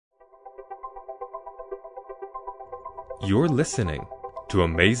You're listening to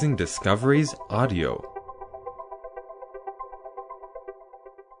Amazing Discoveries Audio.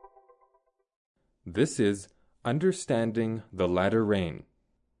 This is Understanding the Latter Rain,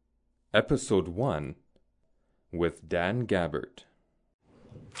 Episode 1, with Dan Gabbert.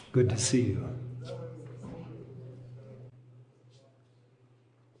 Good to see you.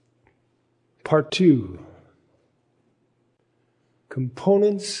 Part 2.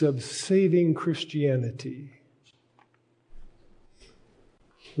 Components of Saving Christianity.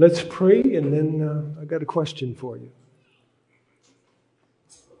 Let's pray, and then I got a question for you.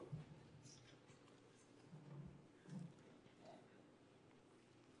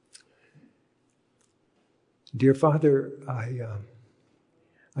 Dear Father,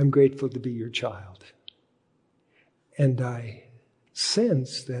 I'm grateful to be your child. And I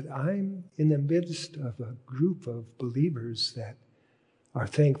sense that I'm in the midst of a group of believers that are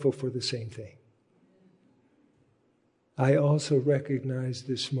thankful for the same thing. I also recognize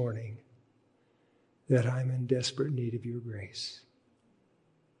this morning that I'm in desperate need of your grace.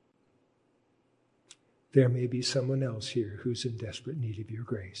 There may be someone else here who's in desperate need of your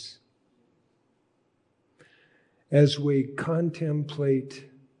grace. As we contemplate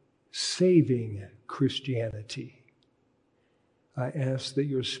saving Christianity, I ask that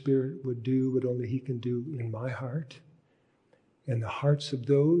your Spirit would do what only He can do in my heart and the hearts of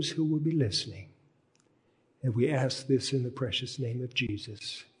those who will be listening. And we ask this in the precious name of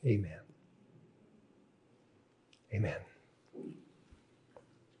Jesus. Amen. Amen.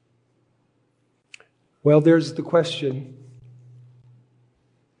 Well, there's the question.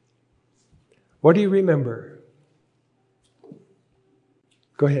 What do you remember?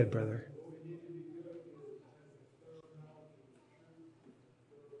 Go ahead, brother.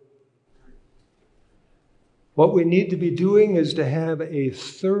 What we need to be doing is to have a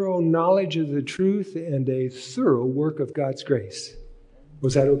thorough knowledge of the truth and a thorough work of God's grace.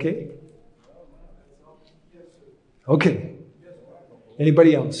 Was that okay? Okay.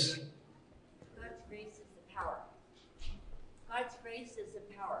 Anybody else? God's grace is the power. God's grace is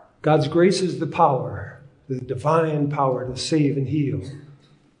the power. God's grace is the power, the divine power to save and heal.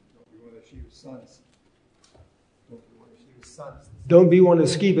 Don't be one of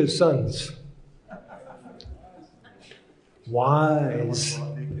Skeeva's sons. Wise.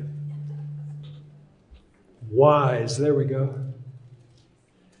 Wise. There we go.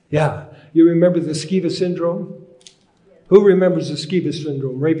 Yeah. You remember the Skeeva syndrome? Who remembers the Skeeva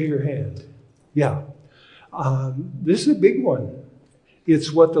syndrome? Raise your hand. Yeah. This is a big one.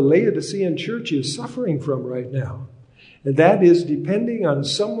 It's what the Laodicean church is suffering from right now. And that is depending on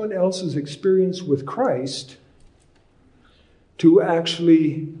someone else's experience with Christ to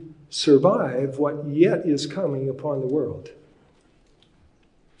actually survive what yet is coming upon the world.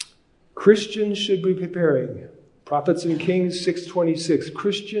 Christians should be preparing. Prophets and Kings 6:26.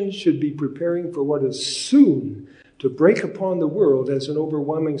 Christians should be preparing for what is soon to break upon the world as an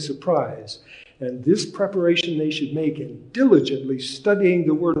overwhelming surprise. And this preparation they should make in diligently studying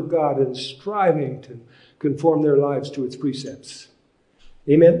the Word of God and striving to conform their lives to its precepts.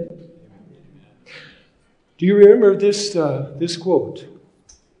 Amen? Do you remember this quote?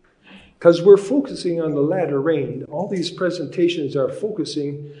 Because we're focusing on the latter rain. All these presentations are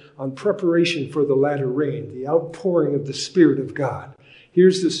focusing on preparation for the latter rain, the outpouring of the Spirit of God.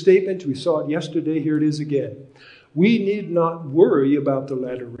 Here's the statement. We saw it yesterday. Here it is again. We need not worry about the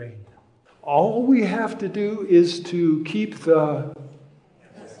latter rain. All we have to do is to keep the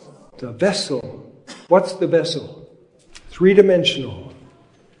vessel. What's the vessel? Three-dimensional.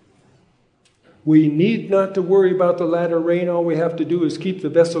 We need not to worry about the latter rain. All we have to do is keep the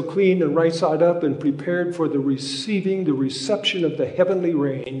vessel clean and right side up and prepared for the reception of the heavenly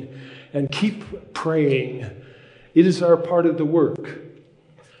rain, and keep praying. It is our part of the work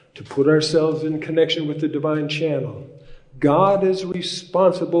to put ourselves in connection with the divine channel. God is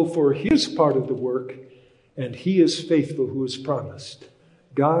responsible for His part of the work, and He is faithful who has promised.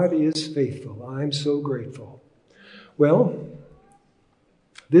 God is faithful. I'm so grateful. Well,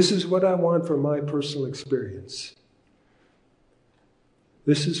 this is what I want from my personal experience.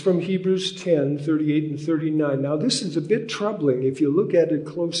 This is from Hebrews 10:38 and 39. Now, this is a bit troubling if you look at it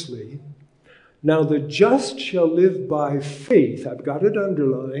closely. Now, the just shall live by faith. I've got it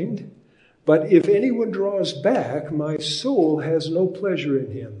underlined. But if anyone draws back, my soul has no pleasure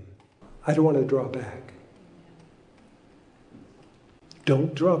in him. I don't want to draw back.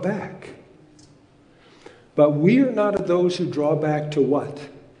 Don't draw back. But we are not of those who draw back to what?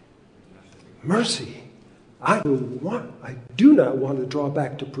 Mercy. I do not want to draw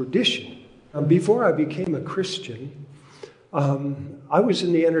back to perdition. Before I became a Christian, I was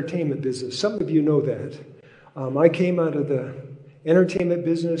in the entertainment business. Some of you know that. I came out of the entertainment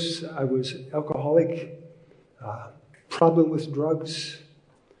business. I was alcoholic, problem with drugs,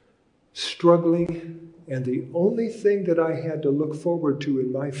 struggling, and the only thing that I had to look forward to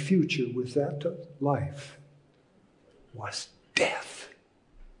in my future with that life was death.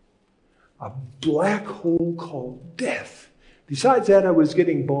 A black hole called death. Besides that, I was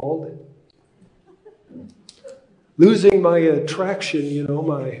getting bald, losing my attraction,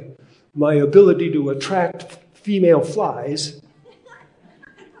 my ability to attract female flies.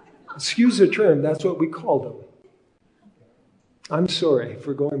 Excuse the term, that's what we called them. I'm sorry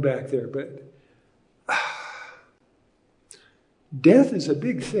for going back there, but death is a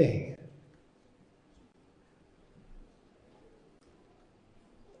big thing.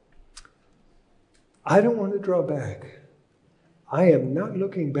 I don't want to draw back. I am not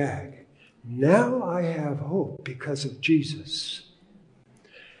looking back. Now I have hope because of Jesus.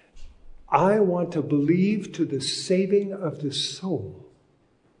 I want to believe to the saving of the soul.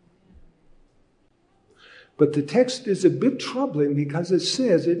 But the text is a bit troubling because it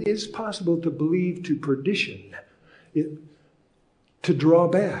says it is possible to believe to perdition, to draw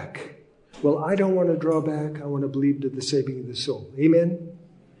back. Well, I don't want to draw back. I want to believe to the saving of the soul. Amen?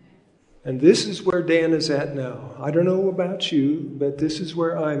 And this is where Dan is at now. I don't know about you, but this is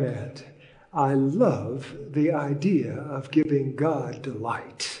where I'm at. I love the idea of giving God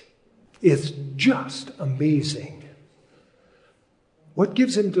delight. It's just amazing. What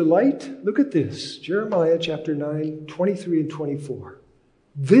gives him delight? Look at this. Jeremiah chapter 9, 23 and 24.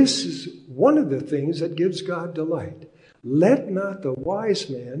 This is one of the things that gives God delight. Let not the wise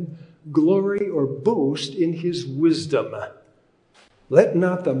man glory or boast in his wisdom. Let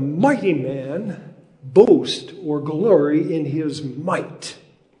not the mighty man boast or glory in his might.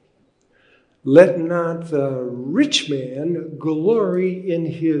 Let not the rich man glory in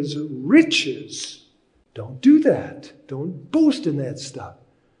his riches. Don't do that. Don't boast in that stuff.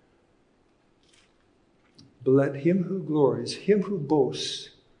 But let him who glories, him who boasts,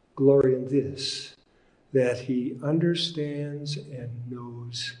 glory in this, that he understands and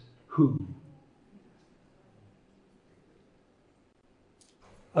knows who.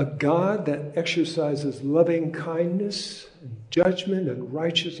 A God that exercises loving kindness and judgment and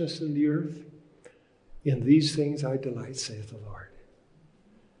righteousness in the earth. In these things I delight, saith the Lord.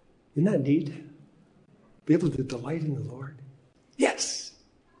 Isn't that neat? Be able to delight in the Lord? Yes.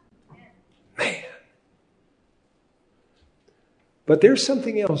 Man. But there's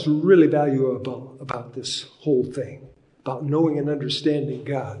something else really valuable about this whole thing, about knowing and understanding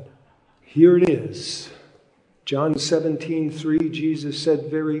God. Here it is. John 17:3, Jesus said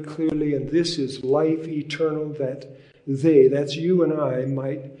very clearly, and this is life eternal, that they, that's you and I,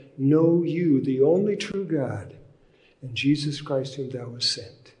 might know you, the only true God, and Jesus Christ whom thou hast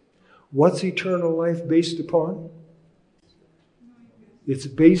sent. What's eternal life based upon? It's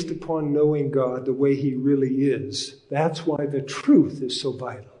based upon knowing God the way he really is. That's why the truth is so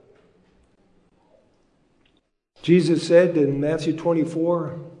vital. Jesus said in Matthew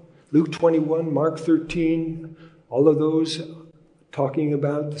 24, Luke 21, Mark 13, all of those talking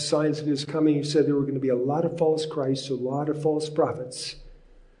about the signs of his coming, he said there were going to be a lot of false Christs, a lot of false prophets.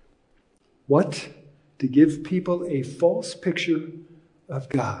 What? To give people a false picture of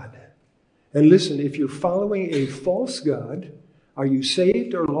God. And listen, if you're following a false God, are you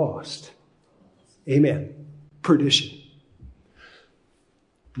saved or lost? Amen. Perdition.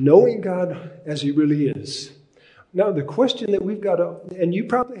 Knowing God as he really is. Now, the question that we've got to, and you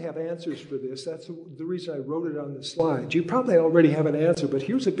probably have answers for this. That's the reason I wrote it on the slide. You probably already have an answer, but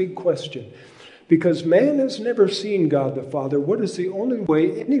here's a big question. Because man has never seen God the Father, what is the only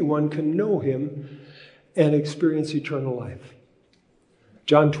way anyone can know him and experience eternal life?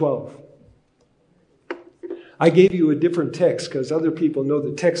 John 12. I gave you a different text because other people know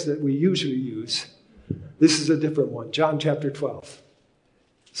the text that we usually use. This is a different one, John chapter 12.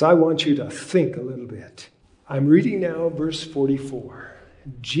 So I want you to think a little bit. I'm reading now verse 44.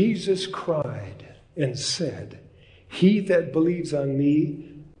 Jesus cried and said, he that believes on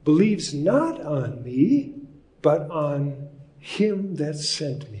me, believes not on me, but on him that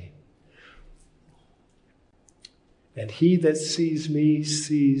sent me. And he that sees me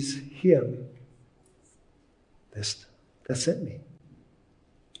sees him that sent me.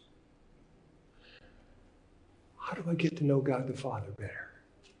 How do I get to know God the Father better?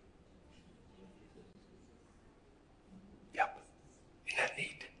 Yep. Isn't that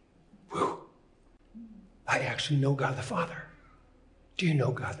neat? Woo. I actually know God the Father. Do you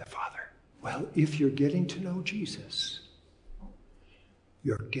know God the Father? Well, if you're getting to know Jesus,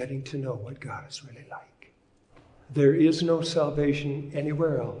 you're getting to know what God is really like. There is no salvation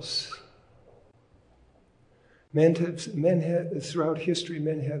anywhere else. Throughout history,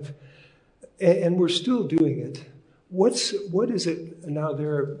 men have, and we're still doing it. What is it now?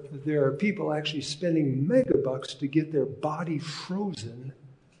 There are people actually spending megabucks to get their body frozen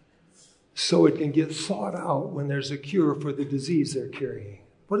so it can get thawed out when there's a cure for the disease they're carrying.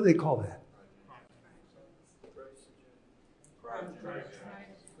 What do they call that?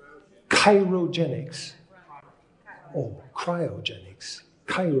 Cryogenics. Oh, cryogenics.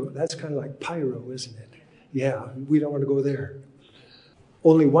 That's kind of like pyro, isn't it? Yeah, we don't want to go there.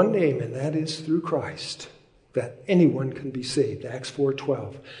 Only one name, and that is through Christ, that anyone can be saved. Acts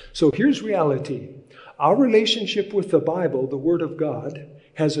 4:12. So here's reality. Our relationship with the Bible, the Word of God,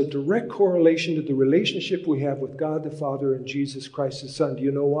 has a direct correlation to the relationship we have with God the Father and Jesus Christ His Son. Do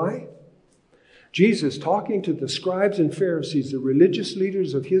you know why? Jesus, talking to the scribes and Pharisees, the religious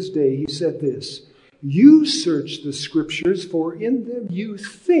leaders of His day, He said this, "You search the Scriptures, for in them you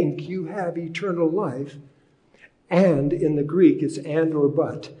think you have eternal life." And in the Greek, it's and or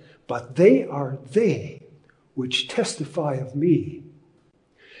but they are they which testify of me.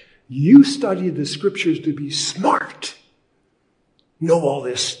 You study the Scriptures to be smart. Know all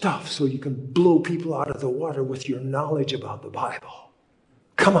this stuff so you can blow people out of the water with your knowledge about the Bible.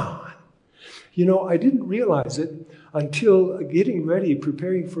 Come on. You know, I didn't realize it until getting ready,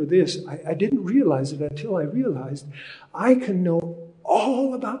 preparing for this. I didn't realize it until I realized I can know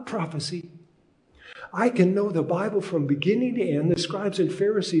all about prophecy. I can know the Bible from beginning to end. The scribes and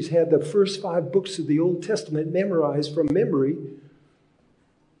Pharisees had the first 5 books of the Old Testament memorized from memory.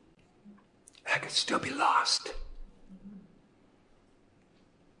 I could still be lost.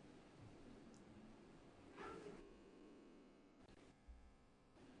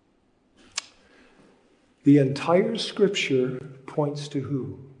 The entire Scripture points to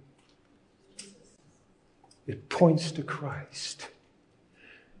who? It points to Christ.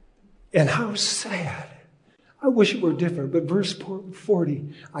 And how sad. I wish it were different, but verse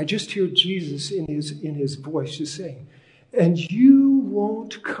 40, I just hear Jesus in his voice just saying, "And you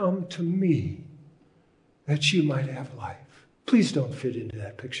won't come to me that you might have life." Please don't fit into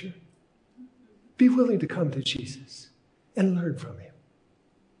that picture. Be willing to come to Jesus and learn from Him.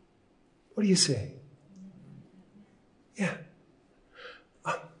 What do you say? Yeah.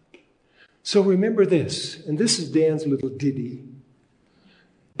 So remember this, and this is Dan's little ditty.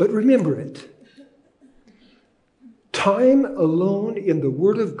 But remember it. Time alone in the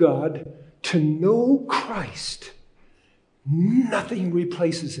Word of God to know Christ. Nothing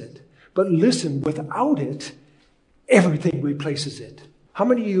replaces it. But listen, without it, everything replaces it. How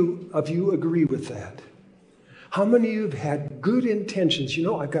many of you agree with that? How many of you have had good intentions? You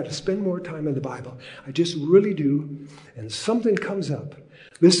know, I've got to spend more time in the Bible. I just really do. And something comes up.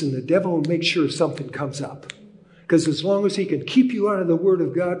 Listen, the devil will make sure something comes up. Because as long as he can keep you out of the Word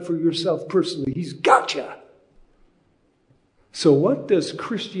of God for yourself personally, he's got you. So what does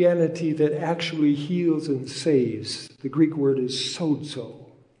Christianity that actually heals and saves? The Greek word is sozo.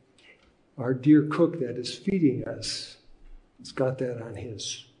 Our dear cook that is feeding us has got that on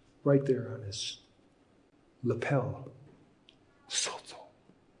his, right there on his lapel. Sozo.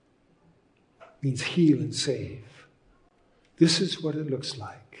 Means heal and save. This is what it looks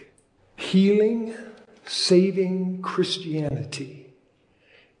like. Healing, saving Christianity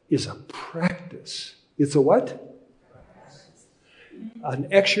is a practice. It's a what? An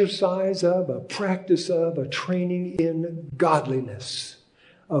exercise of, a practice of, a training in godliness,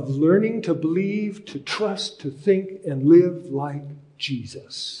 of learning to believe, to trust, to think, and live like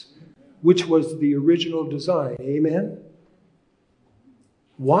Jesus, which was the original design. Amen?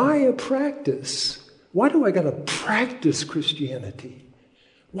 Why a practice? Why do I got to practice Christianity?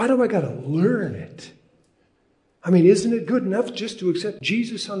 Why do I got to learn it? I mean, isn't it good enough just to accept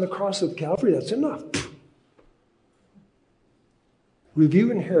Jesus on the cross of Calvary? That's enough.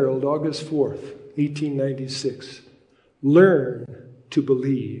 Review and Herald, August 4th, 1896. Learn to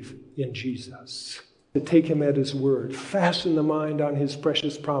believe in Jesus. To take Him at His word. Fasten the mind on His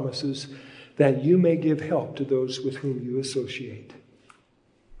precious promises that you may give help to those with whom you associate.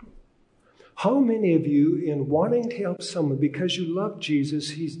 How many of you, in wanting to help someone because you love Jesus,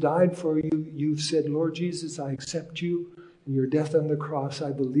 He's died for you, you've said, "Lord Jesus, I accept you and your death on the cross.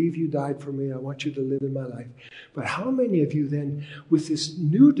 I believe you died for me. I want you to live in my life." But how many of you then, with this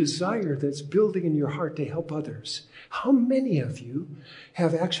new desire that's building in your heart to help others, how many of you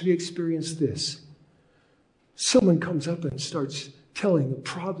have actually experienced this? Someone comes up and starts telling the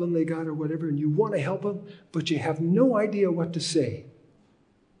problem they got or whatever, and you want to help them, but you have no idea what to say.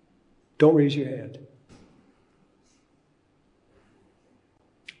 Don't raise your hand.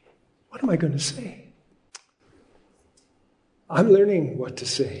 What am I going to say? I'm learning what to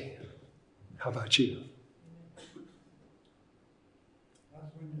say. How about you?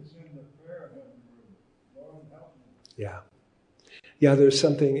 Yeah. Yeah, there's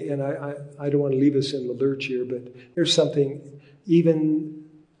something, and I don't want to leave us in the lurch here, but there's something, even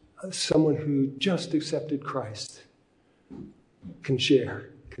someone who just accepted Christ can share.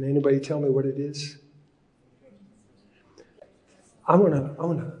 Can anybody tell me what it is? I'm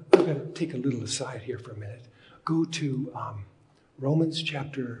gonna take a little aside here for a minute. Go to Romans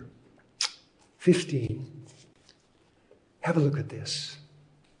chapter 15. Have a look at this.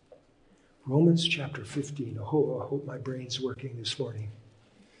 Romans chapter 15. I hope my brain's working this morning.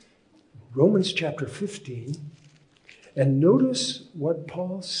 Romans chapter 15. And notice what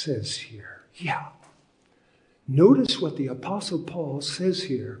Paul says here. Yeah. Notice what the Apostle Paul says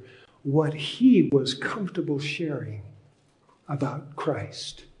here, what he was comfortable sharing about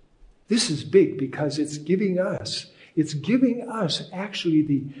Christ. This is big because it's giving us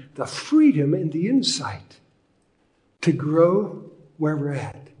actually the freedom and the insight to grow where we're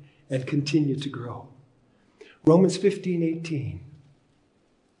at and continue to grow. Romans 15:18.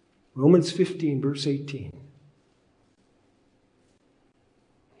 Romans 15, verse 18.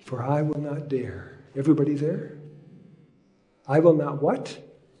 For I will not dare. Everybody there? I will not what?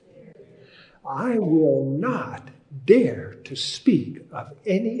 I will not dare to speak of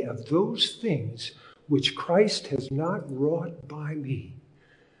any of those things which Christ has not wrought by me,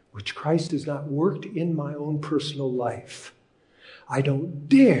 which Christ has not worked in my own personal life. I don't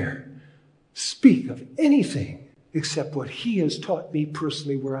dare speak of anything except what he has taught me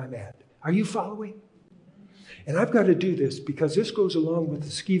personally where I'm at. Are you following? And I've got to do this because this goes along with the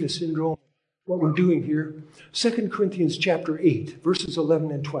Skiva syndrome, what we're doing here. 2 Corinthians chapter 8, verses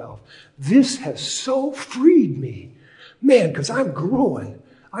 11 and 12. This has so freed me. Man, because I'm growing.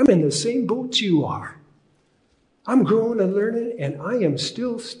 I'm in the same boat you are. I'm growing and learning, and I am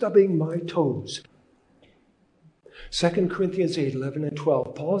still stubbing my toes. 2 Corinthians 8, 11 and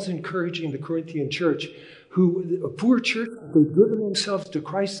 12. Paul's encouraging the Corinthian church, a poor church, they'd given themselves to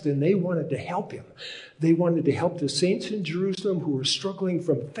Christ, and they wanted to help him. They wanted to help the saints in Jerusalem who were struggling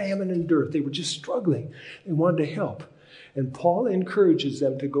from famine and dearth. They were just struggling. They wanted to help. And Paul encourages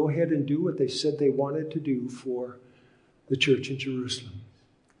them to go ahead and do what they said they wanted to do for the church in Jerusalem.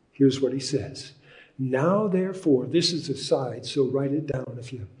 Here's what he says. Now, therefore, this is a side, so write it down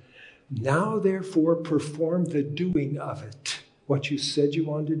if you. Now, therefore, perform the doing of it, what you said you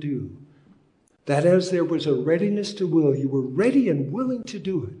wanted to do. That as there was a readiness to will, you were ready and willing to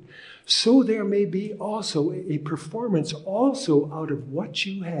do it. So there may be also a performance also out of what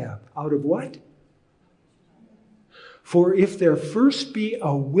you have. Out of what? For if there first be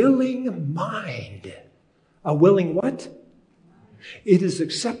a willing mind, a willing what? It is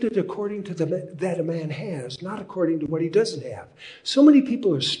accepted according to that a man has, not according to what he doesn't have. So many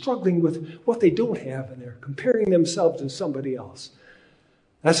people are struggling with what they don't have, and they're comparing themselves to somebody else.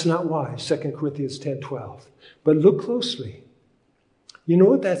 That's not wise, 2 Corinthians 10:12. But look closely. You know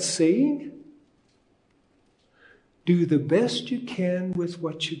what that's saying? Do the best you can with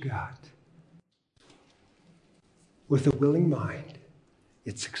what you got. With a willing mind,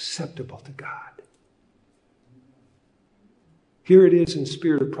 it's acceptable to God. Here it is in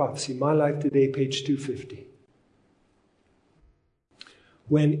Spirit of Prophecy, My Life Today, page 250.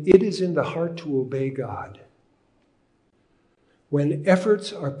 When it is in the heart to obey God, when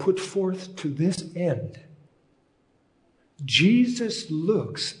efforts are put forth to this end, Jesus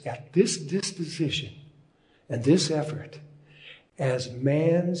looks at this disposition and this effort as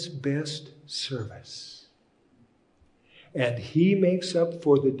man's best service. And he makes up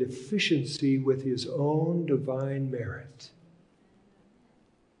for the deficiency with his own divine merit.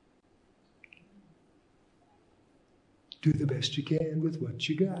 Do the best you can with what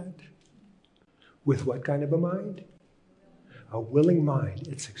you got. With what kind of a mind? A willing mind.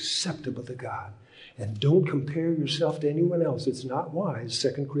 It's acceptable to God. And don't compare yourself to anyone else. It's not wise.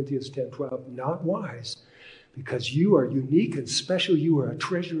 2 Corinthians 10:12, not wise. Because you are unique and special. You are a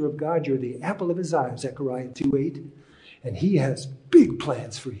treasure of God. You're the apple of his eye, Zechariah 2:8. And he has big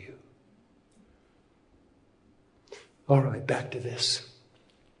plans for you. All right, back to this.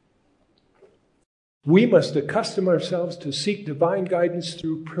 We must accustom ourselves to seek divine guidance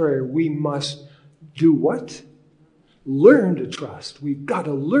through prayer. We must do what? Learn to trust. We've got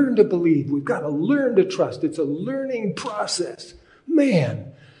to learn to believe. We've got to learn to trust. It's a learning process.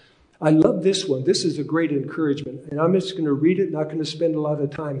 Man, I love this one. This is a great encouragement. And I'm just going to read it, not going to spend a lot of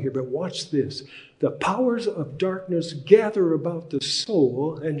time here, but watch this. The powers of darkness gather about the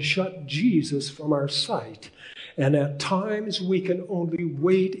soul and shut Jesus from our sight. And at times we can only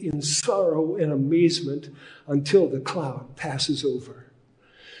wait in sorrow and amazement until the cloud passes over.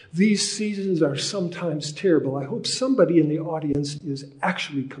 These seasons are sometimes terrible. I hope somebody in the audience is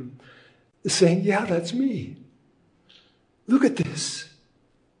actually saying, yeah, that's me. Look at this.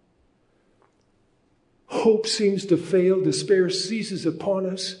 Hope seems to fail. Despair seizes upon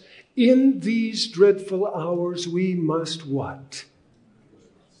us. In these dreadful hours, we must what?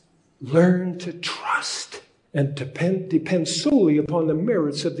 Learn to trust and depend solely upon the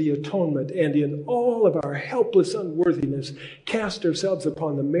merits of the atonement, and in all of our helpless unworthiness, cast ourselves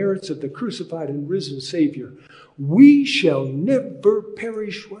upon the merits of the crucified and risen Savior. We shall never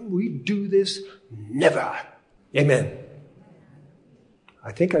perish when we do this. Never. Amen.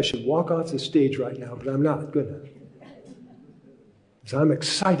 I think I should walk off the stage right now, but I'm not going to. Because I'm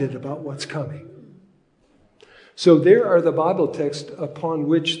excited about what's coming. So there are the Bible texts upon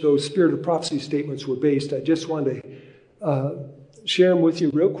which those spirit of prophecy statements were based. I just want to share them with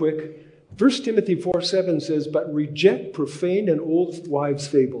you real quick. 1 Timothy 4:7 says, "But reject profane and old wives'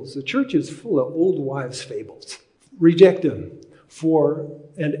 fables." The church is full of old wives' fables. Reject them.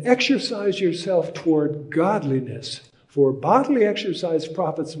 And exercise yourself toward godliness. For bodily exercise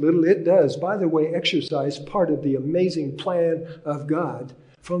profits little. It does, by the way, exercise, part of the amazing plan of God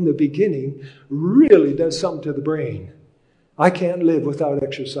from the beginning, really does something to the brain. I can't live without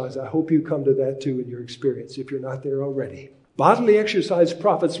exercise. I hope you come to that too in your experience, if you're not there already. Bodily exercise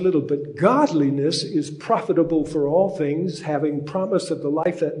profits little, but godliness is profitable for all things, having promise of the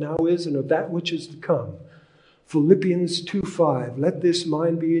life that now is and of that which is to come. Philippians 2:5, "Let this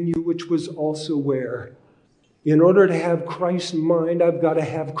mind be in you, which was also where?" In order to have Christ's mind, I've got to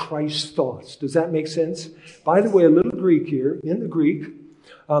have Christ's thoughts. Does that make sense? By the way, a little Greek here. In the Greek,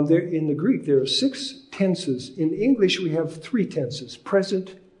 there are 6 tenses. In English, we have 3 tenses.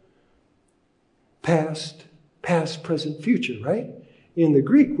 Present, past, present, future, right? In the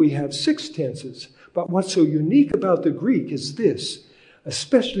Greek, we have 6 tenses. But what's so unique about the Greek is this,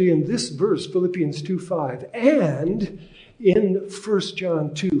 especially in this verse, Philippians 2:5, and in 1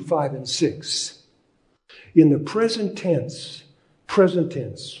 John 2:5 and 6. In the present tense,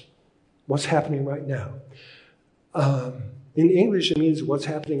 what's happening right now? In English, it means what's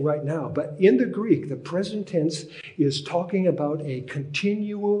happening right now. But in the Greek, the present tense is talking about a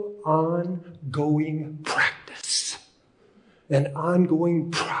continual, ongoing practice. An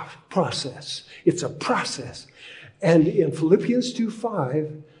ongoing process. It's a process. And in Philippians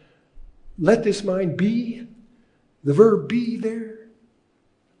 2:5, let this mind be, the verb be there,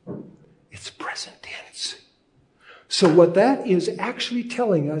 it's present tense. So what that is actually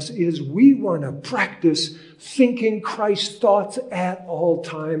telling us is we want to practice thinking Christ's thoughts at all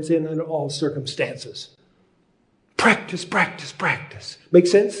times and in all circumstances. Practice, practice, practice. Make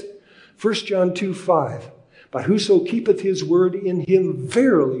sense? 1 John 2:5. But whoso keepeth his word, in him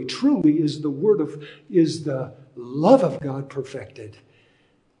verily, truly is the love of God perfected.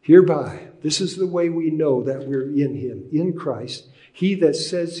 Hereby, this is the way we know that we're in him, in Christ. He that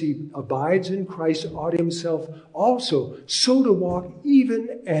says he abides in Christ ought himself also so to walk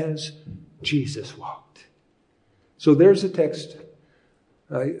even as Jesus walked. So there's a text.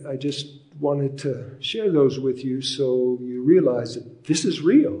 I just wanted to share those with you so you realize that this is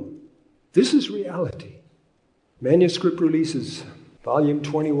real. This is reality. Manuscript releases, volume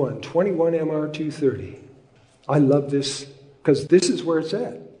 21 MR 230. I love this because this is where it's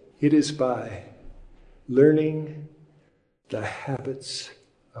at. It is by learning the habits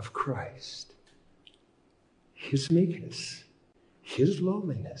of Christ. His meekness, his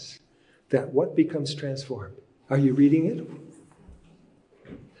lowliness, that what becomes transformed. Are you reading it?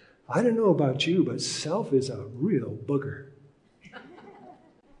 I don't know about you, but self is a real booger.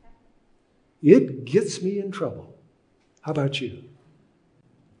 It gets me in trouble. How about you?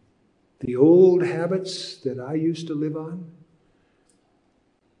 The old habits that I used to live on,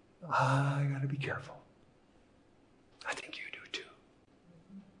 I got to be careful. I think you do too.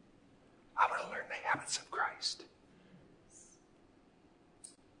 I want to learn the habits of Christ.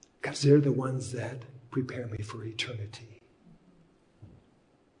 Because they're the ones that prepare me for eternity.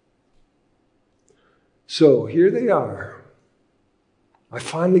 So here they are. I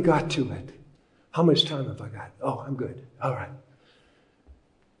finally got to it. How much time have I got? Oh, I'm good. All right.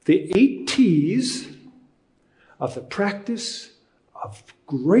 The 8 T's of the practice of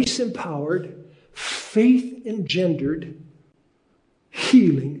grace-empowered, faith-engendered,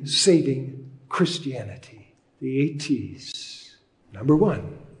 healing, saving Christianity. The 8 T's. Number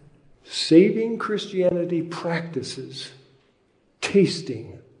 1, saving Christianity practices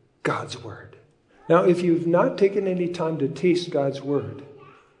tasting God's Word. Now, if you've not taken any time to taste God's Word,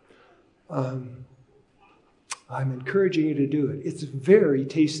 I'm encouraging you to do it. It's very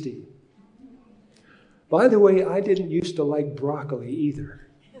tasty. By the way, I didn't used to like broccoli either.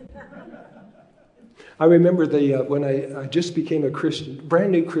 I remember when I just became a Christian,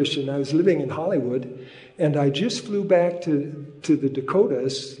 brand new Christian. I was living in Hollywood, and I just flew back to the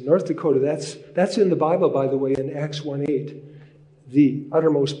Dakotas, North Dakota. That's in the Bible, by the way, in Acts 1:8, the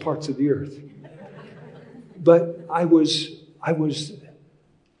uttermost parts of the earth. But I was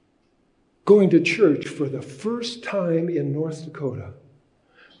going to church for the first time in North Dakota.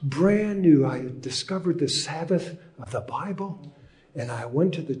 Brand new. I had discovered the Sabbath of the Bible, and I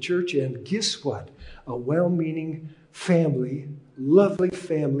went to the church, and guess what? A well-meaning family, lovely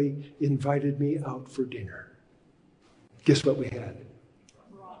family, invited me out for dinner. Guess what we had?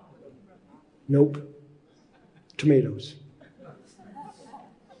 Nope. Tomatoes.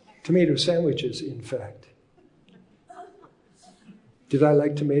 Tomato sandwiches, in fact. Did I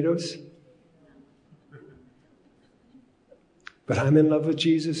like tomatoes? But I'm in love with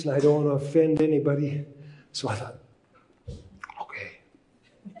Jesus, and I don't want to offend anybody. So I thought, okay.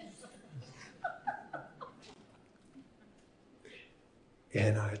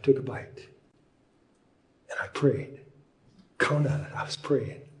 And I took a bite. And I prayed. Count on it, I was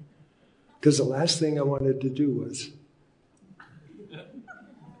praying. Because the last thing I wanted to do was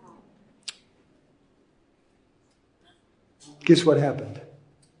guess what happened?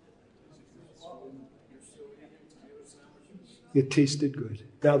 It tasted good.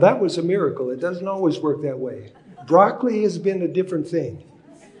 Now that was a miracle. It doesn't always work that way. Broccoli has been a different thing.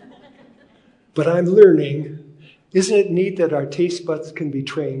 But I'm learning. Isn't it neat that our taste buds can be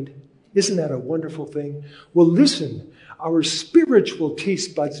trained? Isn't that a wonderful thing? Well, listen, our spiritual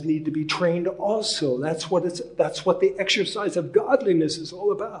taste buds need to be trained also. That's what the exercise of godliness is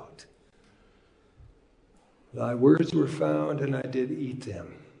all about. Thy words were found, and I did eat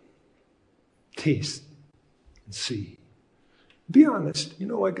them. Taste and see. Be honest. You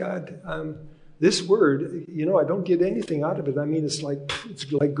know what, God? This word, I don't get anything out of it. I mean, it's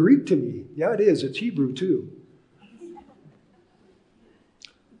like Greek to me. Yeah, it is. It's Hebrew too.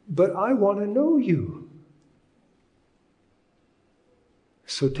 But I want to know you.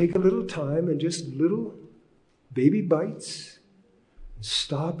 So take a little time and just little baby bites.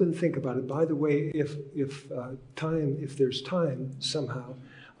 Stop and think about it. By the way, if there's time somehow,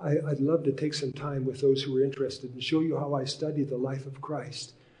 I'd love to take some time with those who are interested and show you how I study the life of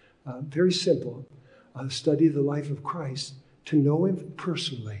Christ. Very simple. Study the life of Christ to know him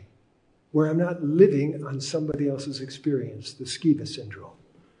personally, where I'm not living on somebody else's experience, the Skiva syndrome.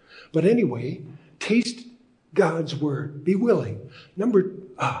 But anyway, taste God's word. Be willing.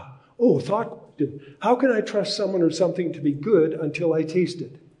 Thought. How can I trust someone or something to be good until I taste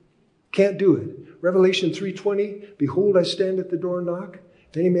it? Can't do it. Revelation 3:20, behold, I stand at the door and knock.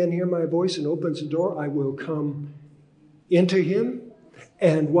 If any man hear my voice and opens the door, I will come into him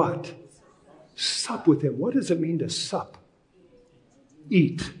and what? Sup with him. What does it mean to sup?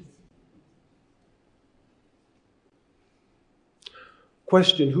 Eat.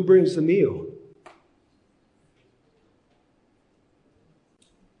 Question, who brings the meal?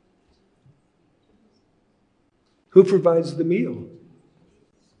 Who provides the meal?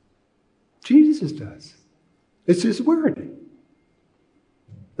 Jesus does. It's his word.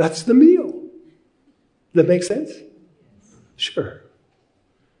 That's the meal. That make sense? Sure.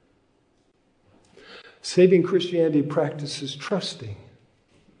 Saving Christianity practices trusting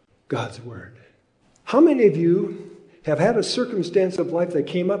God's word. How many of you have had a circumstance of life that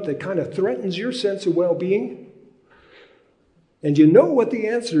came up that kind of threatens your sense of well-being? And you know what the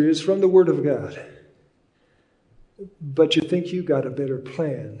answer is from the Word of God. But you think you got a better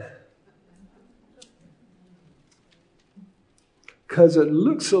plan. Because it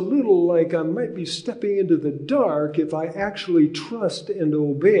looks a little like I might be stepping into the dark if I actually trust and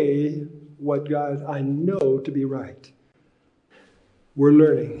obey what God I know to be right. We're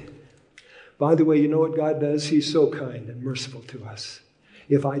learning. By the way, you know what God does? He's so kind and merciful to us.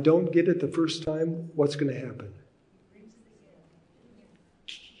 If I don't get it the first time, what's going to happen?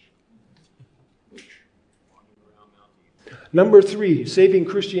 Number 3, saving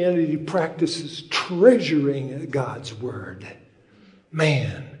Christianity practices treasuring God's word.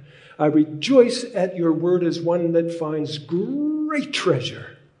 Man, I rejoice at your word as one that finds great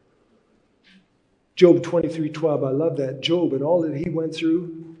treasure. Job 23:12, I love that. Job and all that he went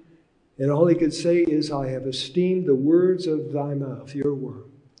through, and all he could say is, I have esteemed the words of thy mouth,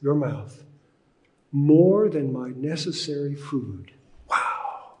 your mouth, more than my necessary food.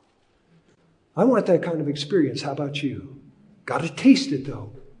 Wow. I want that kind of experience. How about you? Got to taste it,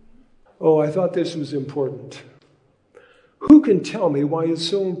 though. Oh, I thought this was important. Who can tell me why it's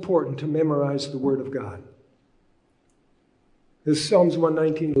so important to memorize the Word of God? It's Psalms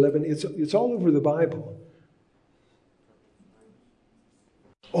 119:11. It's all over the Bible.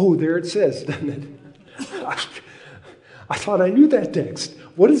 Oh, there it says, doesn't it? I thought I knew that text.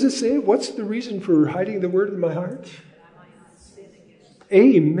 What does it say? What's the reason for hiding the word in my heart?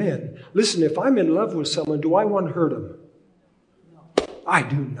 Amen. Listen, if I'm in love with someone, do I want to hurt them? I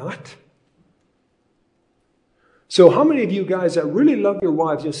do not. So how many of you guys that really love your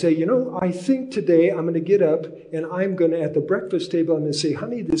wives, you say, I think today I'm going to get up and I'm going to, at the breakfast table, I'm going to say,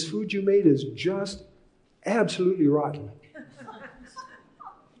 honey, this food you made is just absolutely rotten.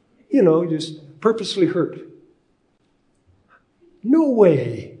 Just purposely hurt. No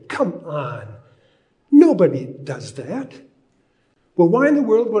way. Come on. Nobody does that. Well, why in the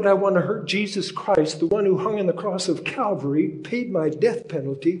world would I want to hurt Jesus Christ, the one who hung on the cross of Calvary, paid my death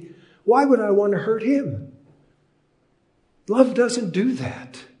penalty? Why would I want to hurt him? Love doesn't do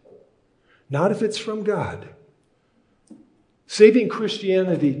that. Not if it's from God. Saving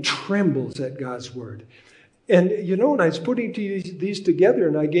Christianity trembles at God's word. And when I was putting these together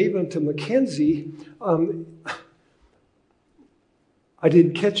and I gave them to Mackenzie, I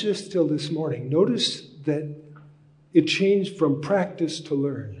didn't catch this till this morning. Notice that it changed from practice to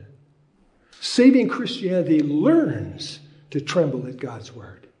learn. Saving Christianity learns to tremble at God's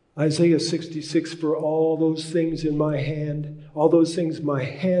word. Isaiah 66, for all those things in my hand, all those things my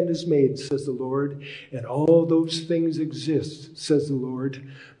hand has made, says the Lord, and all those things exist, says the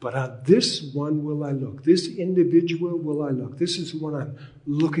Lord. But on this one will I look. This individual will I look. This is the one I'm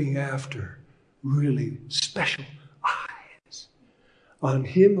looking after. Really special eyes. On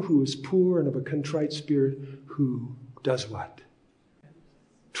him who is poor and of a contrite spirit, who does what?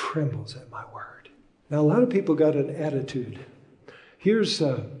 Trembles at my word. Now, a lot of people got an attitude. Here's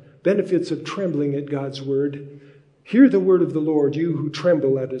benefits of trembling at God's word. Hear the word of the Lord, you who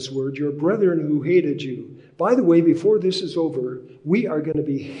tremble at his word, your brethren who hated you. By the way, before this is over, we are going to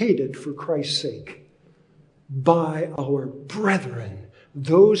be hated for Christ's sake by our brethren,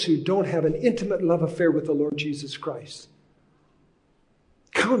 those who don't have an intimate love affair with the Lord Jesus Christ.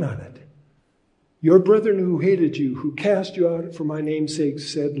 Count on it. Your brethren who hated you, who cast you out for my name's sake,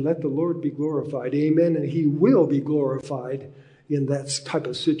 said, let the Lord be glorified. Amen. And he will be glorified in that type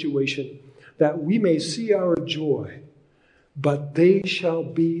of situation, that we may see our joy, but they shall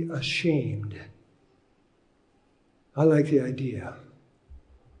be ashamed. I like the idea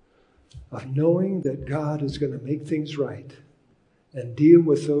of knowing that God is going to make things right and deal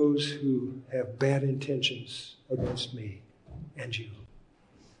with those who have bad intentions against me and you.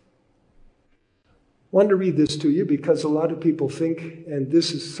 I wanted to read this to you because a lot of people think, and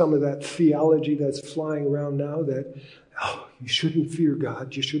this is some of that theology that's flying around now, that you shouldn't fear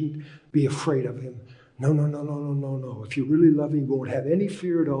God. You shouldn't be afraid of him. No. If you really love him, you won't have any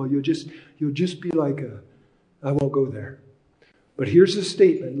fear at all. You'll just be like I won't go there. But here's a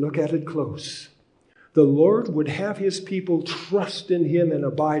statement. Look at it close. The Lord would have his people trust in him and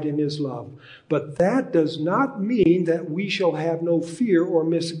abide in his love. But that does not mean that we shall have no fear or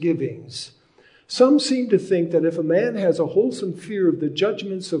misgivings. Some seem to think that if a man has a wholesome fear of the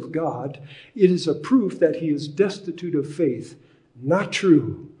judgments of God, it is a proof that he is destitute of faith. Not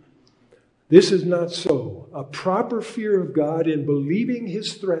true. This is not so. A proper fear of God in believing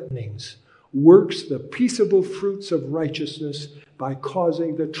his threatenings works the peaceable fruits of righteousness by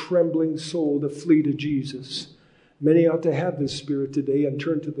causing the trembling soul to flee to Jesus. Many ought to have this spirit today and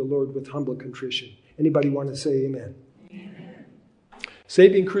turn to the Lord with humble contrition. Anybody want to say amen?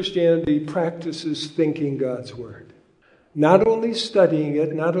 Saving Christianity practices thinking God's word. Not only studying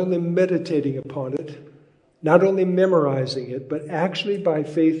it, not only meditating upon it, not only memorizing it, but actually by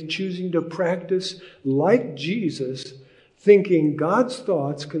faith choosing to practice, like Jesus, thinking God's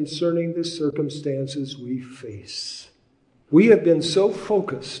thoughts concerning the circumstances we face. We have been so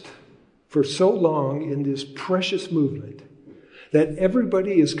focused for so long in this precious movement that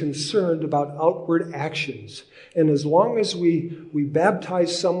everybody is concerned about outward actions. And as long as we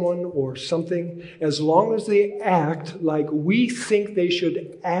baptize someone or something, as long as they act like we think they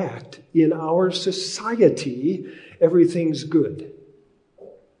should act in our society, everything's good.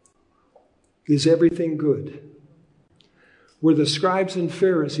 Is everything good? Were the scribes and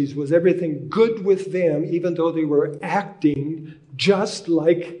Pharisees, was everything good with them even though they were acting just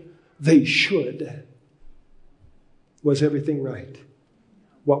like they should? Was everything right?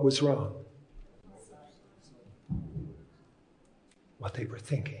 What was wrong? What they were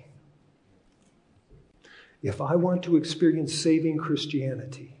thinking. If I want to experience saving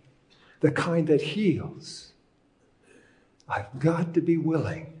Christianity, the kind that heals, I've got to be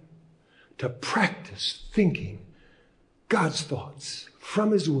willing to practice thinking God's thoughts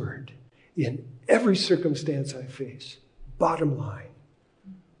from his word in every circumstance I face. Bottom line.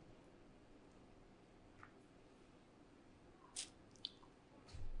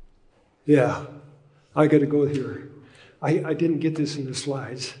 Yeah, I got to go here. I didn't get this in the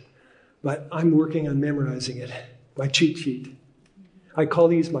slides, but I'm working on memorizing it. My cheat sheet. I call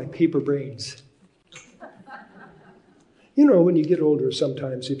these my paper brains. You know, when you get older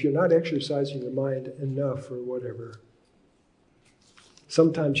sometimes, if you're not exercising your mind enough or whatever,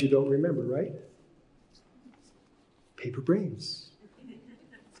 sometimes you don't remember, right? Paper brains.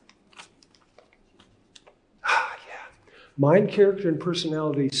 Mind, character, and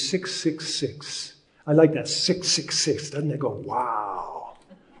personality, 666. I like that, 666. Doesn't it go, wow?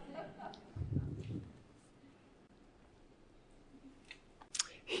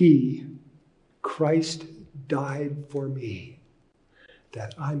 He, Christ, died for me,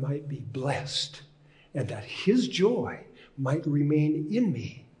 that I might be blessed, and that his joy might remain in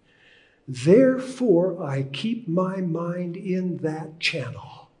me. Therefore, I keep my mind in that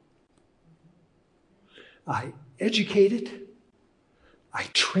channel. I educate it. I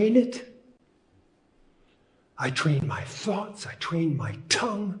train it. I train my thoughts. I train my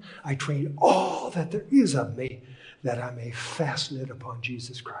tongue. I train all that there is of me, that I may fasten it upon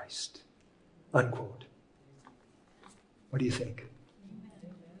Jesus Christ. Unquote. What do you think?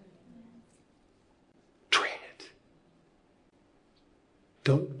 Train it.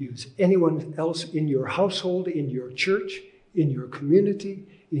 Don't use anyone else in your household, in your church, in your community,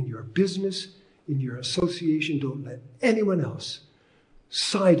 in your business, in your association. Don't let anyone else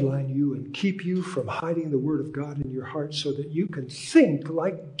sideline you and keep you from hiding the Word of God in your heart so that you can think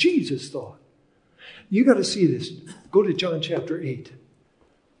like Jesus thought. You got to see this. Go to John chapter 8.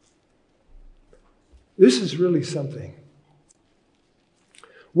 This is really something.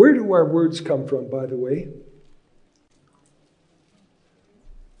 Where do our words come from, by the way?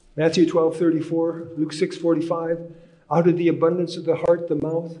 Matthew 12:34, Luke 6:45. Out of the abundance of the heart, the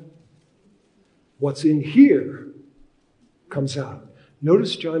mouth. What's in here comes out.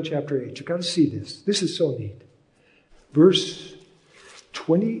 Notice John chapter 8. You've got to see this. This is so neat. Verse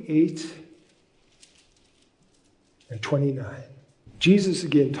 28 and 29. Jesus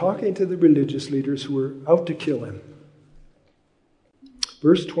again talking to the religious leaders who were out to kill him.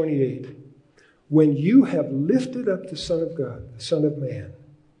 Verse 28. When you have lifted up the Son of God, the Son of Man.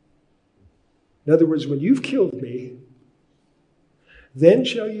 In other words, when you've killed me, then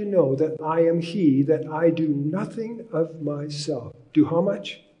shall you know that I am he, that I do nothing of myself. Do how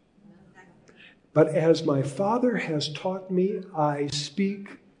much? But as my Father has taught me, I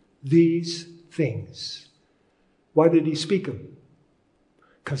speak these things. Why did he speak them?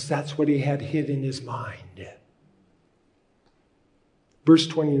 Because that's what he had hid in his mind. Verse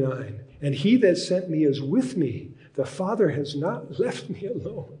 29. And he that sent me is with me. The Father has not left me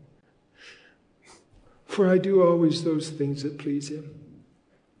alone. For I do always those things that please him.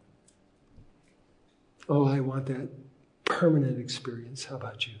 Oh, I want that permanent experience. How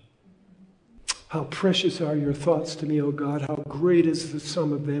about you? How precious are your thoughts to me, O God. How great is the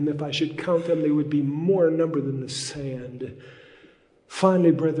sum of them. If I should count them, they would be more in number than the sand.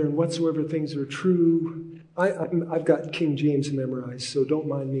 Finally, brethren, whatsoever things are true. I've got King James memorized, so don't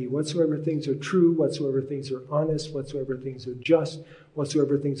mind me. Whatsoever things are true, whatsoever things are honest, whatsoever things are just,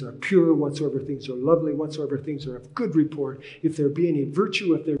 whatsoever things are pure, whatsoever things are lovely, whatsoever things are of good report, if there be any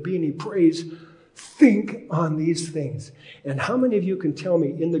virtue, if there be any praise, think on these things. And how many of you can tell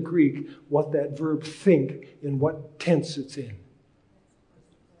me in the Greek what that verb think, in what tense it's in?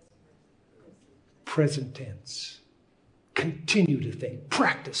 Present tense. Continue to think.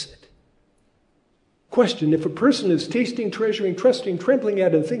 Practice it. Question, if a person is tasting, treasuring, trusting, trembling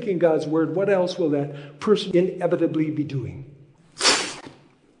at, and thinking God's word, what else will that person inevitably be doing?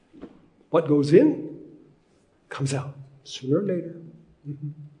 What goes in, comes out. Sooner or later.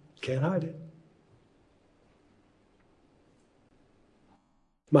 Can't hide it.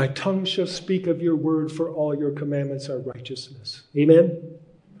 My tongue shall speak of your word, for all your commandments are righteousness. Amen?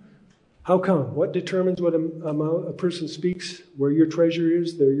 How come? What determines what a person speaks? Where your treasure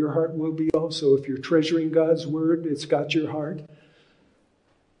is, there your heart will be also. If you're treasuring God's word, it's got your heart.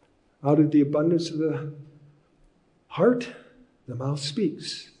 Out of the abundance of the heart, the mouth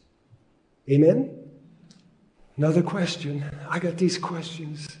speaks. Amen? Another question. I got these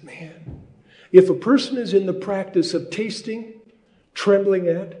questions, man. If a person is in the practice of tasting, trembling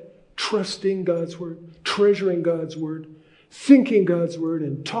at, trusting God's word, treasuring God's word, thinking God's word,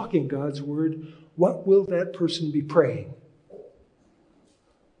 and talking God's word, what will that person be praying?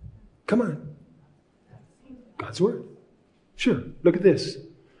 Come on. God's word. Sure. Look at this.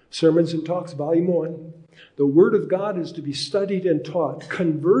 Sermons and Talks, Volume 1. The word of God is to be studied and taught.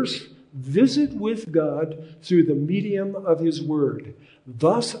 Converse, visit with God through the medium of his word.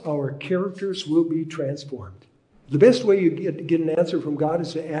 Thus our characters will be transformed. The best way you get an answer from God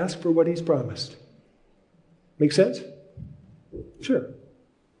is to ask for what he's promised. Make sense? Sure.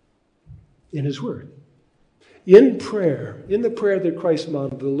 In His Word. In prayer, in the prayer that Christ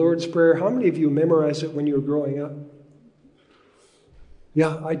modeled, the Lord's Prayer, how many of you memorized it when you were growing up?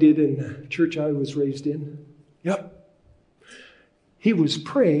 Yeah, I did in the church I was raised in. Yep. He was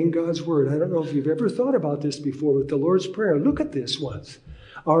praying God's Word. I don't know if you've ever thought about this before with the Lord's Prayer. Look at this once.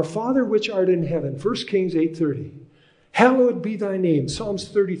 Our Father which art in heaven, 1 Kings 8:30. Hallowed be thy name, Psalms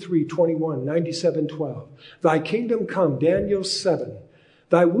 33:21, 97:12. Thy kingdom come, Daniel 7.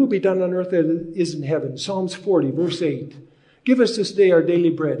 Thy will be done on earth as it is in heaven, Psalms 40, verse 8. Give us this day our daily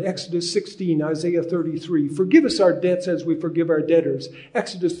bread, Exodus 16, Isaiah 33. Forgive us our debts as we forgive our debtors,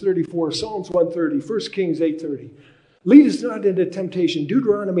 Exodus 34, Psalms 130, 1 Kings 8:30. Lead us not into temptation,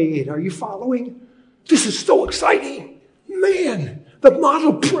 Deuteronomy 8. Are you following? This is so exciting. Man, the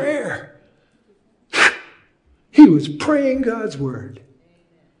model prayer. He was praying God's Word.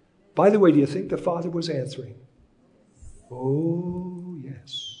 By the way, do you think the Father was answering? Oh,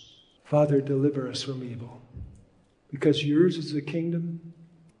 yes. Father, deliver us from evil. Because yours is the kingdom,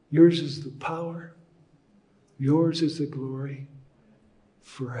 yours is the power, yours is the glory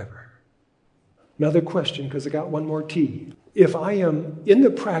forever. Another question, because I got one more T. If I am in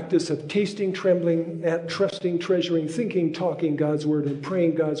the practice of tasting, trembling, trusting, treasuring, thinking, talking God's Word, and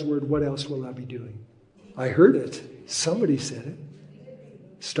praying God's Word, what else will I be doing? I heard it. Somebody said it.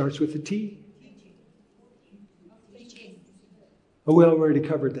 Starts with a T. Oh, we already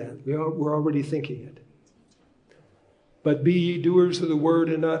covered that. We're already thinking it. But be ye doers of the word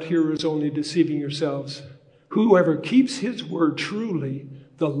and not hearers only, deceiving yourselves. Whoever keeps his word truly,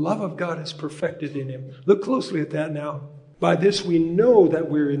 the love of God is perfected in him. Look closely at that now. By this we know that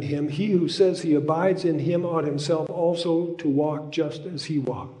we're in him. He who says he abides in him ought himself also to walk just as he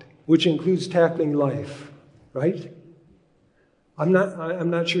walked, which includes tackling life, right? I'm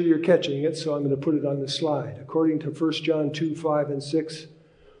not sure you're catching it, so I'm going to put it on the slide. According to 1 John 2, 5, and 6,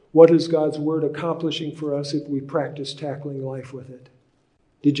 what is God's Word accomplishing for us if we practice tackling life with it?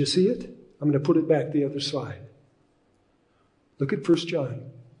 Did you see it? I'm going to put it back the other side. Look at 1 John.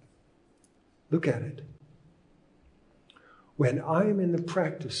 Look at it. When I'm in the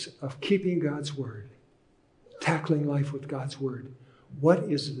practice of keeping God's Word, tackling life with God's Word, what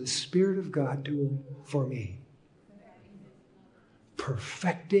is the Spirit of God doing for me?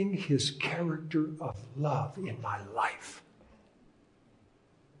 Perfecting His character of love in my life.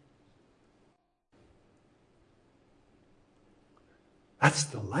 That's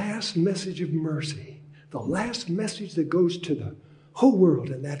the last message of mercy. The last message that goes to the whole world,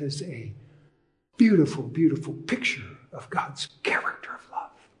 and that is a beautiful, beautiful picture of God's character of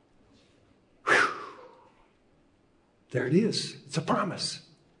love. Whew. There it is. It's a promise.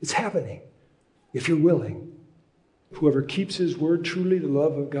 It's happening if you're willing. Whoever keeps his word, truly the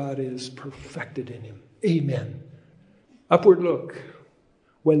love of God is perfected in him. Amen. Upward look.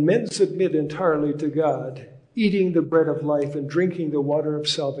 When men submit entirely to God, eating the bread of life and drinking the water of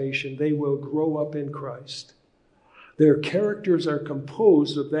salvation, they will grow up in Christ. Their characters are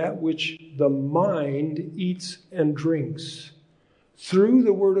composed of that which the mind eats and drinks. Through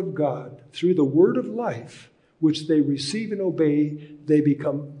the word of God, through the word of life, which they receive and obey, they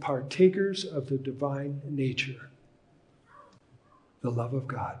become partakers of the divine nature. The love of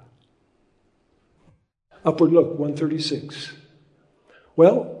God. Upward look, 136.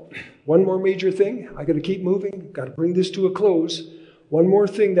 Well, one more major thing. I got to keep moving. Got to bring this to a close. One more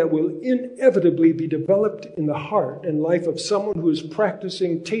thing that will inevitably be developed in the heart and life of someone who is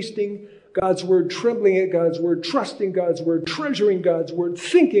practicing, tasting God's word, trembling at God's word, trusting God's word, treasuring God's word,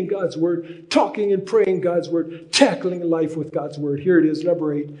 thinking God's word, talking and praying God's word, tackling life with God's word. Here it is,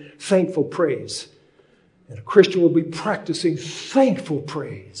 number 8, thankful praise. And a Christian will be practicing thankful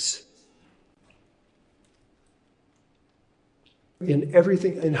praise. In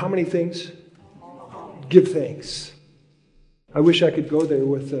everything, in how many things? Give thanks. I wish I could go there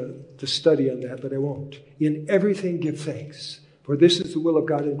with the study on that, but I won't. In everything, give thanks. For this is the will of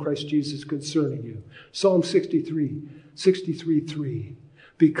God in Christ Jesus concerning you. Psalm 63:3.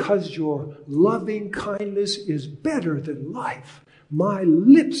 Because your loving kindness is better than life, my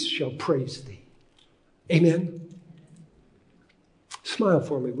lips shall praise thee. Amen. Smile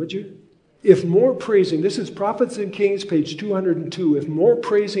for me, would you? If more praising, this is Prophets and Kings, page 202. If more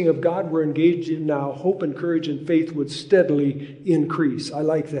praising of God were engaged in now, hope and courage and faith would steadily increase. I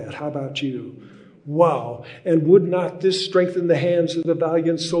like that. How about you? Wow. And would not this strengthen the hands of the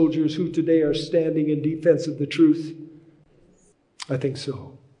valiant soldiers who today are standing in defense of the truth? I think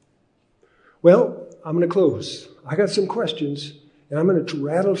so. Well, I'm going to close. I got some questions. And I'm going to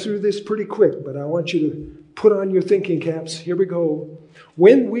rattle through this pretty quick, but I want you to Put on your thinking caps. Here we go.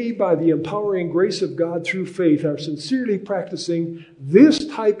 When we, by the empowering grace of God through faith, are sincerely practicing this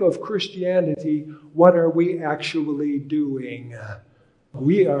type of Christianity, what are we actually doing?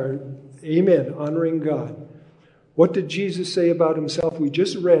 We are, amen, honoring God. What did Jesus say about himself? We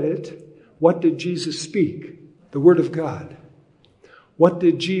just read it. What did Jesus speak? The Word of God. What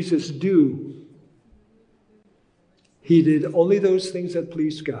did Jesus do? He did only those things that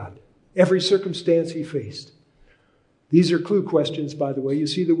pleased God. Every circumstance he faced. These are clue questions, by the way. You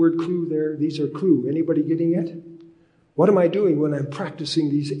see the word clue there? These are clue. Anybody getting it? What am I doing when I'm practicing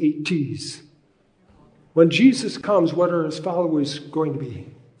these 8 T's? When Jesus comes, what are his followers going to be?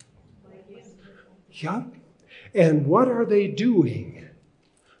 Yeah. And what are they doing?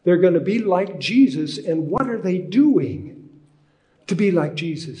 They're going to be like Jesus. And what are they doing to be like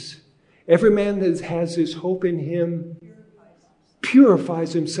Jesus? Every man that has this hope in him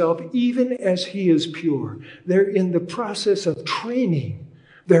purifies himself even as he is pure. They're in the process of training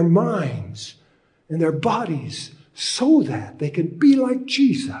their minds and their bodies so that they can be like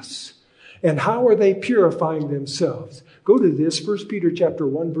Jesus. And how are they purifying themselves? Go to this, 1 Peter chapter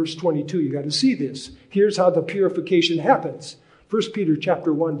 1, verse 22. You got to see this. Here's how the purification happens. 1 Peter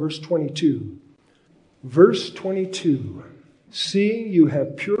chapter 1, verse 22. Verse 22. Seeing you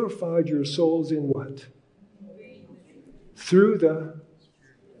have purified your souls in what? Through the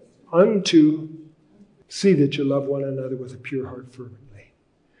unto, see that you love one another with a pure heart fervently.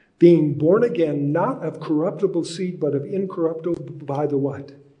 Being born again, not of corruptible seed, but of incorruptible by the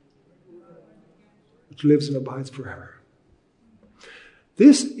what? Which lives and abides forever.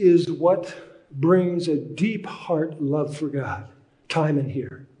 This is what brings a deep heart love for God. Time and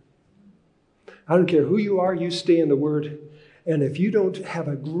here. I don't care who you are, you stay in the Word. And if you don't have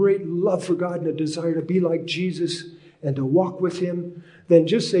a great love for God and a desire to be like Jesus and to walk with him, then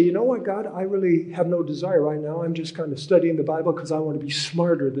just say, you know what, God, I really have no desire right now. I'm just kind of studying the Bible because I want to be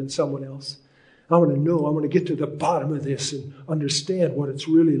smarter than someone else. I want to know, I want to get to the bottom of this and understand what it's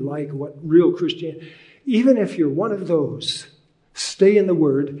really like, what real Christianity. Even if you're one of those, stay in the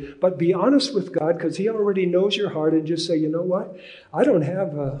Word, but be honest with God because he already knows your heart, and just say, you know what, I don't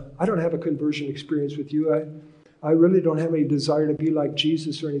have a conversion experience with you. I really don't have any desire to be like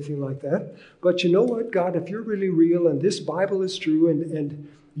Jesus or anything like that. But you know what, God, if you're really real and this Bible is true and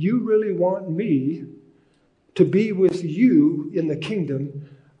you really want me to be with you in the kingdom,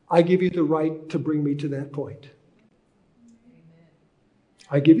 I give you the right to bring me to that point.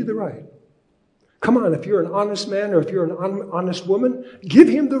 I give you the right. Come on, if you're an honest man or if you're an honest woman, give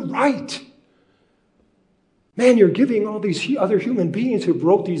him the right. Man, you're giving all these other human beings who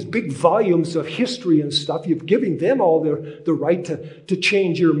wrote these big volumes of history and stuff, you're giving them all the right to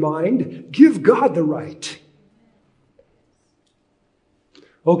change your mind. Give God the right.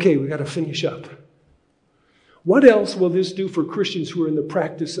 Okay, we got to finish up. What else will this do for Christians who are in the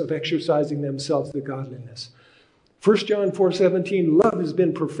practice of exercising themselves to godliness? 1 John 4:17, love has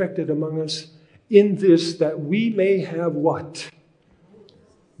been perfected among us in this, that we may have what?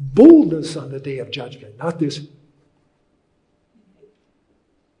 Boldness on the day of judgment. Not this,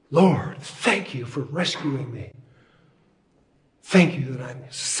 Lord, thank you for rescuing me. Thank you that I'm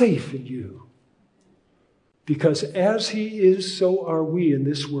safe in you. Because as he is, so are we in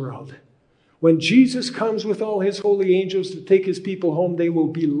this world. When Jesus comes with all his holy angels to take his people home, they will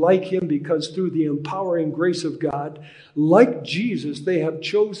be like him because through the empowering grace of God, like Jesus, they have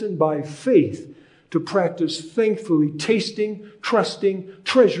chosen by faith to practice thankfully tasting, trusting,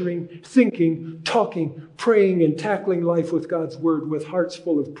 treasuring, thinking, talking, praying, and tackling life with God's word with hearts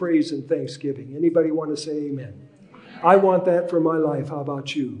full of praise and thanksgiving. Anybody want to say amen? I want that for my life. How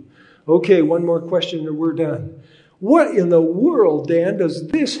about you? Okay, one more question and we're done. What in the world, Dan, does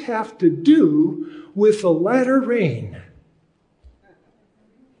this have to do with the latter rain?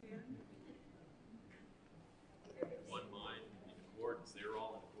 One mind, in accordance. They're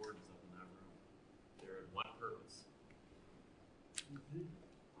all in accordance up in that room. They're in one purpose.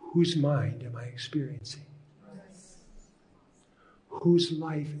 Whose mind am I experiencing? Whose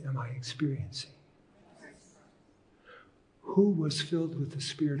life am I experiencing? Who was filled with the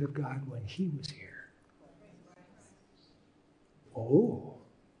Spirit of God when he was here? Oh,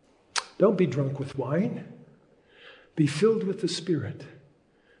 don't be drunk with wine. Be filled with the Spirit,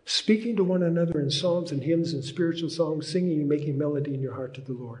 speaking to one another in psalms and hymns and spiritual songs, singing and making melody in your heart to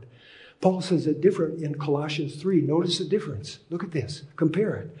the Lord. Paul says it different in Colossians 3. Notice the difference. Look at this.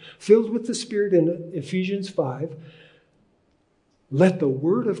 Compare it. Filled with the Spirit in Ephesians 5. Let the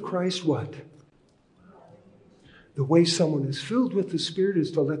word of Christ what? The way someone is filled with the Spirit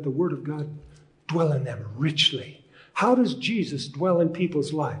is to let the word of God dwell in them richly. How does Jesus dwell in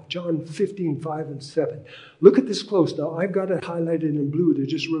people's life? John 15, 5 and 7. Look at this close. Now, I've got it highlighted in blue to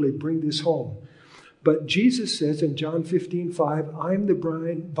just really bring this home. But Jesus says in John 15, 5, I'm the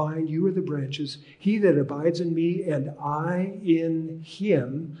vine, you are the branches. He that abides in me and I in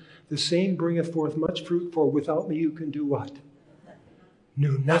him, the same bringeth forth much fruit, for without me you can do what?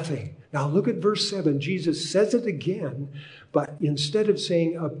 Do nothing. Now look at verse 7. Jesus says it again, but instead of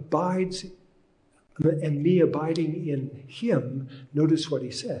saying abides and me abiding in him, notice what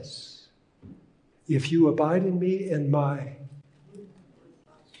he says. If you abide in me and my...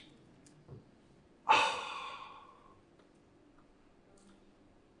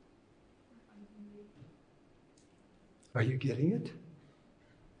 Are you getting it?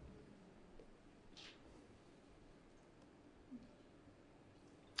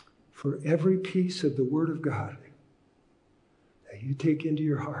 For every piece of the Word of God that you take into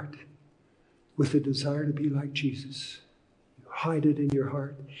your heart with a desire to be like Jesus, you hide it in your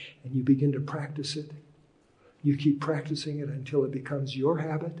heart and you begin to practice it. You keep practicing it until it becomes your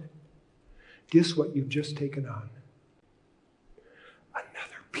habit. Guess what you've just taken on?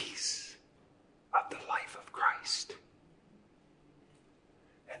 Another piece of the life of Christ.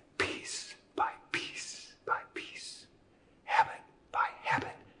 And piece by piece by piece, habit by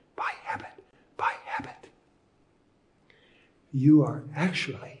habit by habit by habit, you are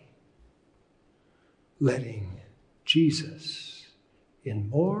actually letting Jesus, in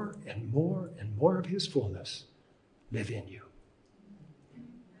more and more and more of his fullness, live in you.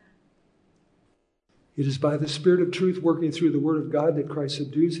 It is by the Spirit of truth working through the Word of God that Christ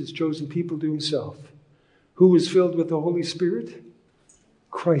subdues his chosen people to himself. Who was filled with the Holy Spirit?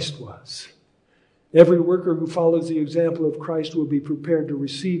 Christ was. Every worker who follows the example of Christ will be prepared to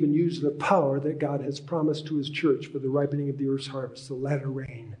receive and use the power that God has promised to his church for the ripening of the earth's harvest, the latter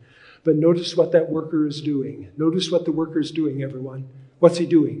rain. But notice what that worker is doing. Notice what the worker is doing, everyone. What's he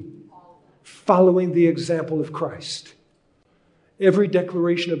doing? Following the example of Christ. Every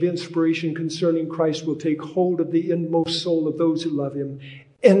declaration of inspiration concerning Christ will take hold of the inmost soul of those who love him.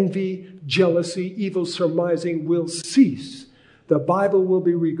 Envy, jealousy, evil surmising will cease. The Bible will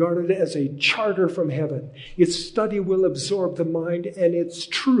be regarded as a charter from heaven. Its study will absorb the mind, and its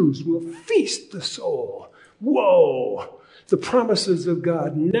truths will feast the soul. Whoa! The promises of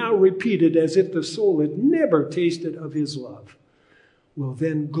God, now repeated as if the soul had never tasted of his love, will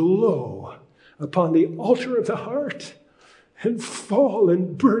then glow upon the altar of the heart and fall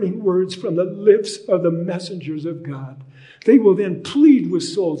in burning words from the lips of the messengers of God. They will then plead with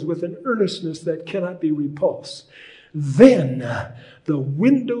souls with an earnestness that cannot be repulsed. Then the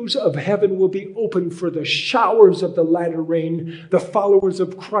windows of heaven will be opened for the showers of the latter rain. The followers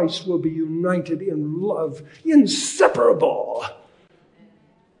of Christ will be united in love, inseparable.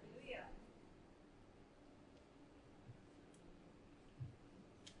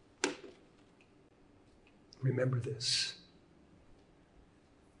 Remember this.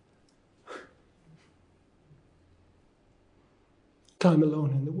 Time alone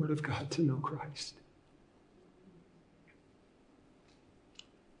in the Word of God to know Christ.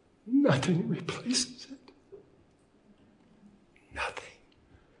 Nothing replaces it. Nothing.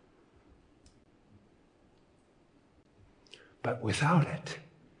 But without it,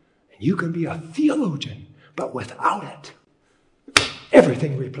 and you can be a theologian, but without it,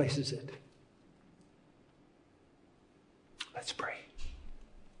 everything replaces it. Let's pray.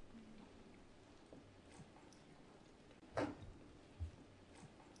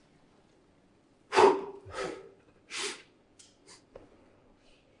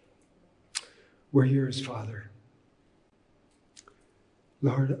 We're yours, Father.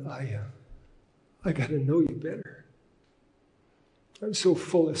 Lord, I got to know you better. I'm so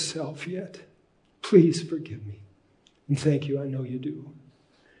full of self yet. Please forgive me. And thank you, I know you do.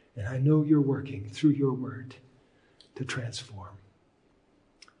 And I know you're working through your word to transform.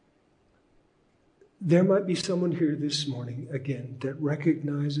 There might be someone here this morning, again, that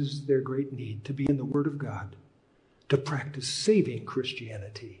recognizes their great need to be in the Word of God, to practice saving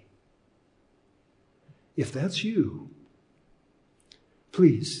Christianity. If that's you,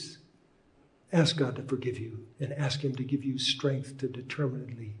 please ask God to forgive you and ask him to give you strength to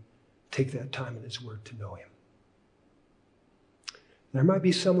determinedly take that time in his word to know him. There might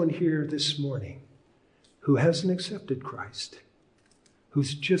be someone here this morning who hasn't accepted Christ,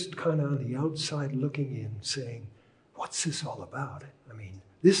 who's just kind of on the outside looking in saying, what's this all about? I mean,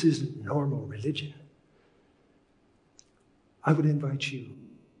 this isn't normal religion. I would invite you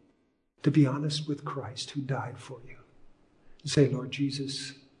to be honest with Christ who died for you. Say, Lord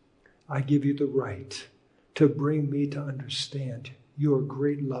Jesus, I give you the right to bring me to understand your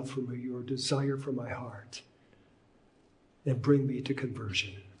great love for me, your desire for my heart. and bring me to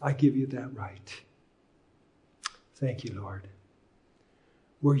conversion. I give you that right. Thank you, Lord.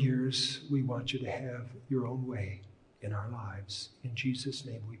 We're yours. We want you to have your own way in our lives. In Jesus'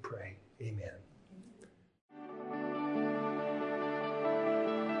 name we pray. Amen.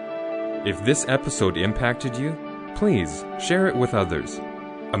 If this episode impacted you, please share it with others.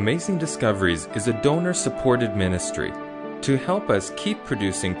 Amazing Discoveries is a donor-supported ministry. To help us keep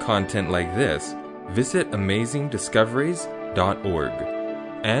producing content like this, visit amazingdiscoveries.org.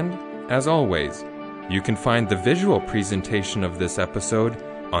 And, as always, you can find the visual presentation of this episode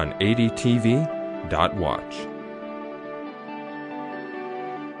on adtv.watch.